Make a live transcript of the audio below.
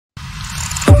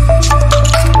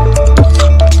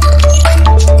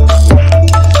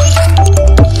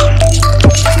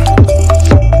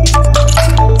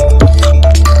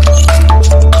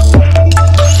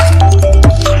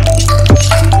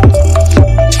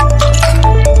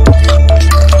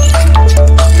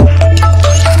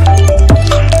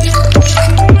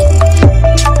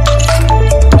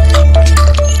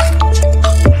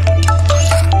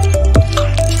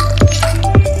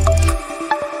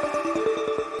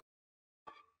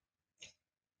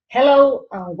Hello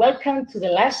and welcome to the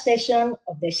last session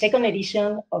of the second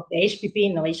edition of the HPP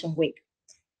Innovation Week.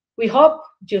 We hope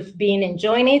you've been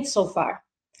enjoying it so far.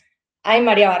 I'm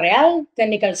Maria Barreal,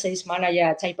 Technical Sales Manager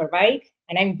at Hyperbaric,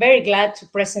 and I'm very glad to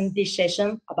present this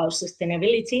session about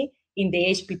sustainability in the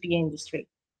HPP industry.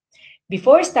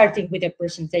 Before starting with the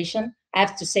presentation, I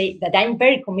have to say that I'm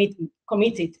very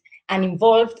committed and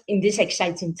involved in this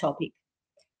exciting topic.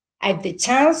 I have the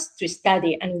chance to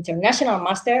study an international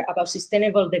master about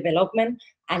sustainable development,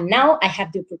 and now I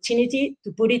have the opportunity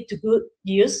to put it to good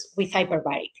use with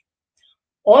Hyperbaric.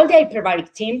 All the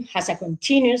Hyperbaric team has a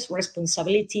continuous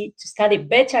responsibility to study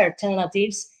better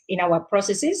alternatives in our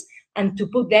processes and to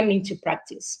put them into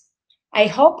practice. I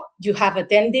hope you have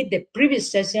attended the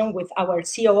previous session with our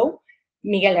COO,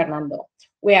 Miguel Hernando,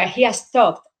 where he has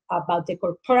talked about the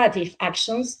corporative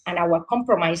actions and our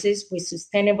compromises with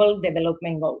sustainable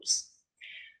development goals.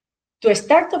 To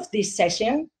start off this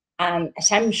session, and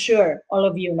as I'm sure all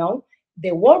of you know,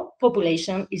 the world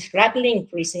population is rapidly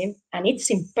increasing, and it's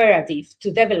imperative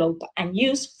to develop and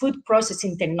use food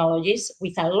processing technologies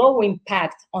with a low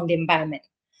impact on the environment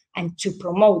and to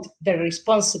promote the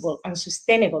responsible and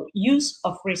sustainable use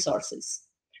of resources.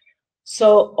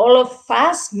 So all of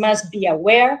us must be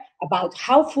aware about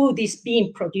how food is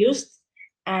being produced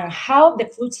and how the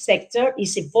food sector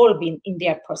is evolving in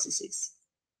their processes.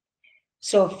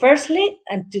 So firstly,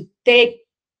 and to take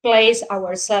place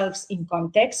ourselves in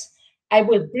context, I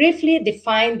will briefly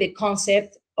define the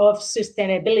concept of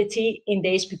sustainability in the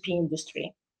HPP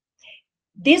industry.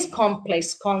 This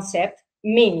complex concept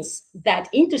means that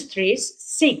industries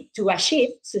seek to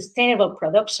achieve sustainable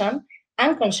production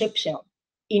and consumption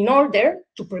in order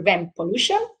to prevent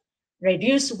pollution,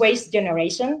 reduce waste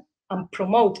generation, and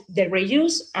promote the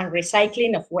reuse and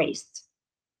recycling of waste.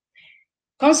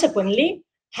 Consequently,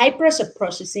 high-pressure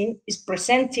processing is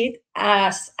presented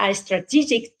as a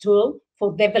strategic tool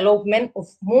for development of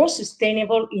more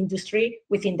sustainable industry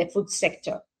within the food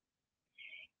sector.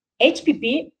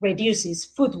 HPP reduces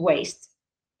food waste.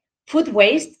 Food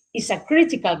waste is a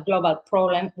critical global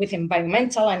problem with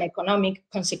environmental and economic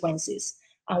consequences,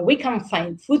 and we can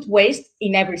find food waste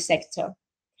in every sector.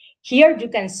 Here you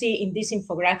can see in this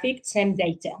infographic same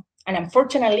data, and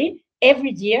unfortunately,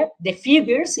 every year the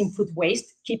figures in food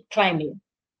waste keep climbing.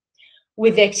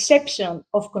 With the exception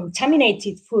of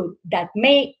contaminated food that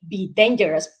may be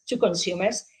dangerous to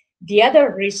consumers, the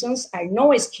other reasons are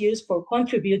no excuse for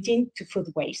contributing to food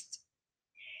waste.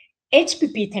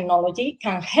 HPP technology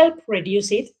can help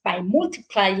reduce it by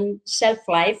multiplying shelf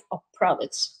life of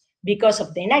products because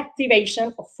of the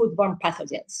inactivation of foodborne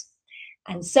pathogens,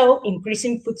 and so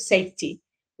increasing food safety,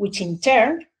 which in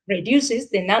turn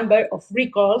reduces the number of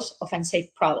recalls of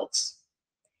unsafe products.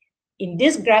 In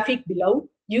this graphic below,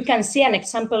 you can see an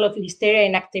example of Listeria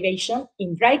inactivation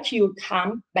in dry-cured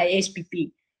ham by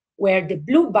HPP, where the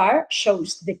blue bar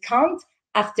shows the count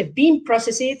after being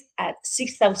processed at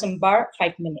 6,000 bar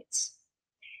 5 minutes.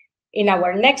 In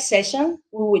our next session,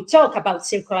 we will talk about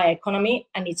circular economy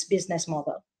and its business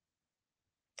model.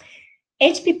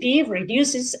 HPP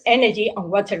reduces energy and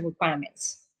water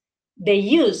requirements. The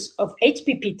use of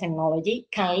HPP technology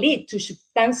can lead to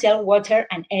substantial water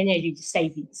and energy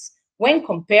savings when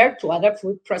compared to other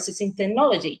food processing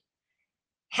technology,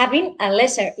 having a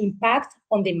lesser impact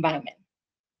on the environment.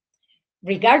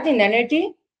 Regarding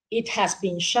energy, it has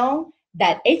been shown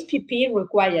that HPP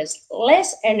requires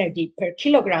less energy per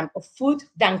kilogram of food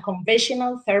than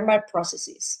conventional thermal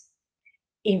processes.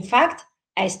 In fact,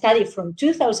 a study from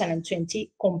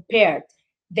 2020 compared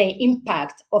the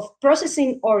impact of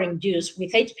processing orange juice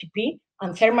with HPP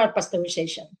and thermal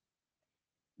pasteurization.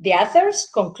 The authors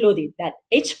concluded that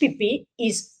HPP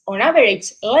is, on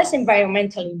average, less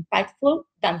environmentally impactful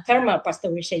than thermal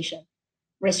pasteurization,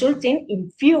 resulting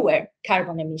in fewer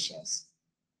carbon emissions.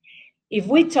 If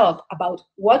we talk about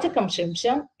water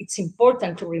consumption, it's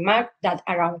important to remark that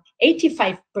around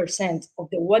 85% of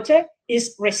the water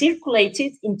is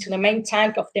recirculated into the main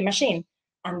tank of the machine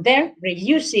and then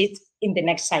reuse it in the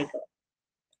next cycle.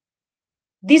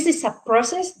 This is a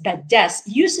process that just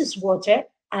uses water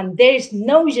and there is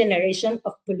no generation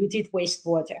of polluted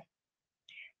wastewater.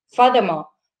 Furthermore,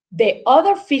 the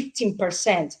other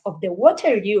 15% of the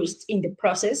water used in the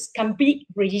process can be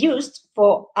reused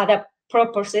for other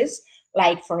purposes,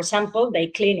 like, for example, the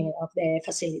cleaning of the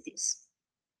facilities.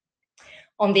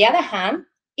 On the other hand,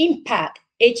 Impact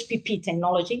HPP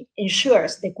technology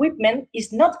ensures the equipment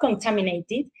is not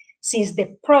contaminated since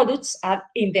the products are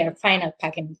in their final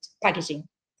packaging.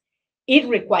 It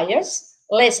requires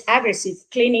less aggressive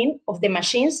cleaning of the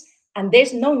machines, and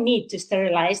there's no need to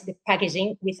sterilize the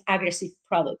packaging with aggressive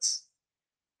products.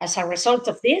 As a result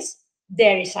of this,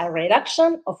 there is a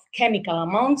reduction of chemical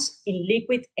amounts in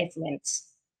liquid effluents.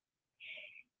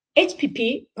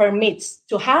 HPP permits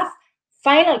to have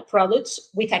final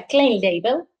products with a clean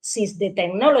label, since the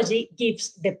technology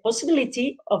gives the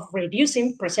possibility of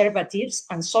reducing preservatives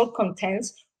and salt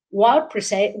contents while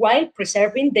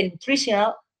preserving the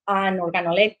nutritional and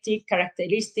organoleptic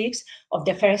characteristics of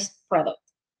the first product.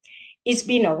 It's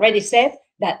been already said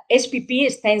that HPP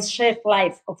extends shelf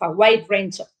life of a wide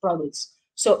range of products,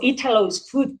 so it allows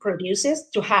food producers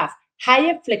to have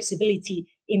higher flexibility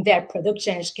in their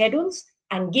production schedules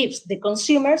and gives the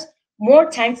consumers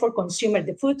more time for consuming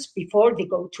the foods before they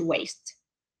go to waste.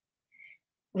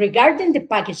 Regarding the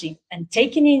packaging and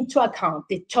taking into account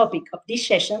the topic of this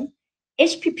session,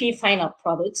 HPP final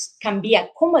products can be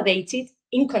accommodated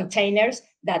in containers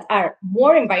that are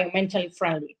more environmentally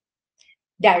friendly.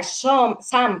 There are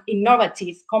some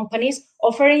innovative companies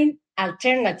offering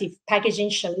alternative packaging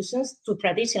solutions to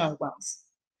traditional ones.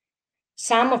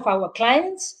 Some of our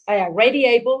clients are already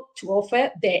able to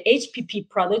offer the HPP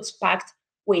products packed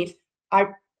with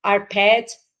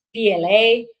rPET,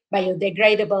 PLA,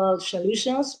 biodegradable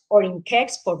solutions, or in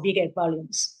kegs for bigger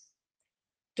volumes.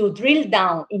 To drill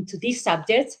down into these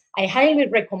subjects, I highly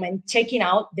recommend checking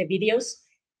out the videos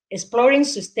Exploring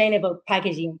Sustainable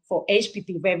Packaging for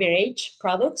HPP Beverage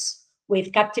Products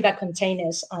with Captiva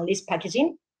Containers and List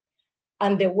Packaging,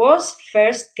 and the world's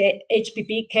first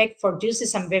HPP keg for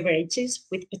juices and beverages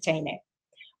with container.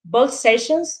 Both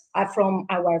sessions are from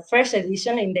our first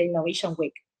edition in the Innovation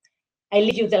Week. I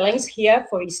leave you the links here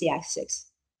for easy access.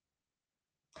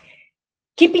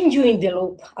 Keeping you in the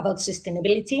loop about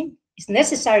sustainability, it's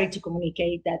necessary to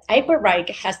communicate that Hyperbark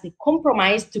has the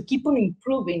compromise to keep on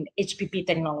improving HPP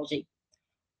technology.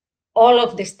 All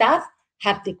of the staff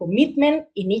have the commitment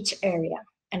in each area,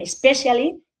 and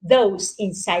especially those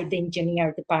inside the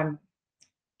engineer department.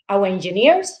 Our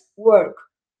engineers work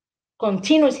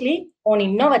continuously on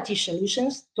innovative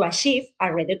solutions to achieve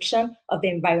a reduction of the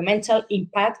environmental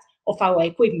impact of our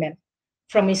equipment,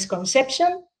 from its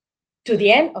conception to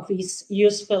the end of its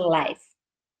useful life.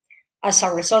 As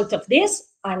a result of this,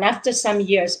 and after some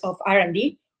years of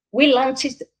R&D, we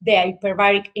launched the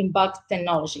Hyperbaric in bulk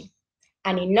technology,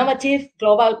 an innovative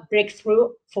global breakthrough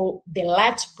for the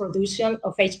large production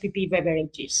of HPP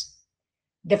beverages.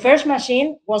 The first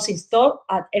machine was installed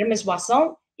at Hermès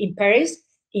Boisson in Paris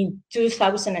in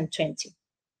 2020.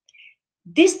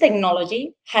 This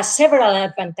technology has several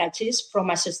advantages from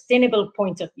a sustainable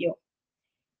point of view.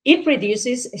 It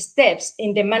reduces steps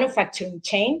in the manufacturing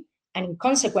chain and, in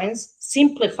consequence,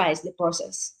 simplifies the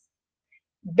process.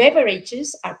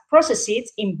 Beverages are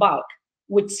processed in bulk,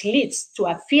 which leads to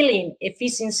a filling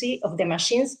efficiency of the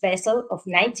machine's vessel of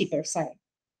 90%.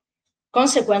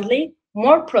 Consequently,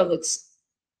 more products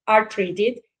are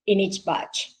treated in each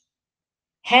batch.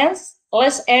 Hence,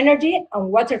 less energy and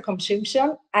water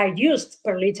consumption are used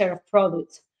per liter of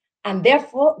product, and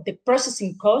therefore the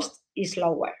processing cost is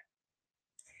lower.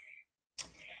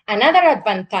 Another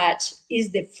advantage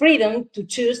is the freedom to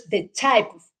choose the type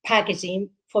of packaging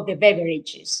for the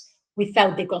beverages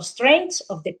without the constraints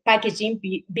of the packaging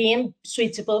being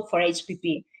suitable for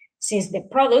HPP, since the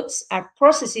products are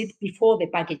processed before the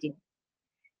packaging.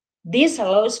 This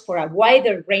allows for a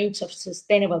wider range of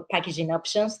sustainable packaging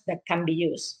options that can be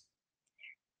used.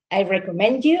 I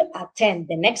recommend you attend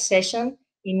the next session,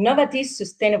 Innovative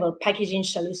Sustainable Packaging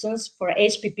Solutions for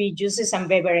HPP Juices and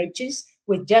Beverages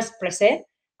with Just Pressé,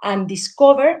 and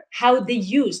discover how they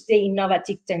use the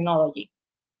innovative technology.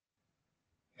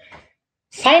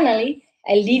 Finally,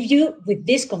 I leave you with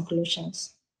these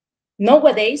conclusions.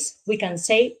 Nowadays, we can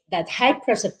say that high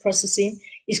pressure processing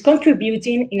is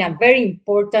contributing in a very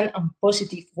important and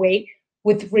positive way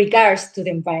with regards to the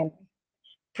environment,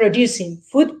 producing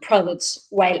food products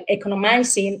while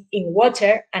economizing in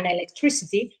water and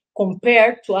electricity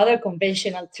compared to other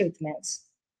conventional treatments.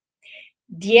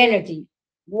 The energy,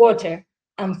 water,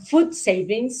 and food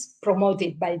savings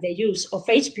promoted by the use of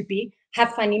HPP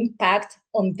have an impact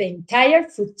on the entire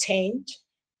food chain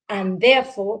and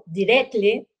therefore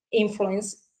directly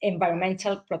influence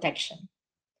environmental protection.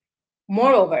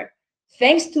 Moreover,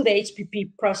 thanks to the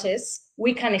HPP process,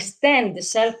 we can extend the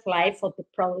shelf life of the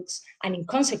products and, in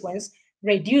consequence,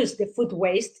 reduce the food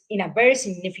waste in a very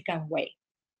significant way.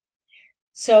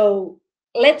 So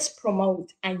let's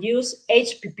promote and use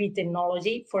HPP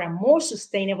technology for a more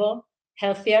sustainable,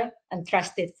 healthier, and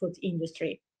trusted food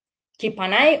industry. Keep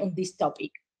an eye on this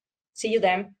topic. See you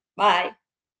then. Bye.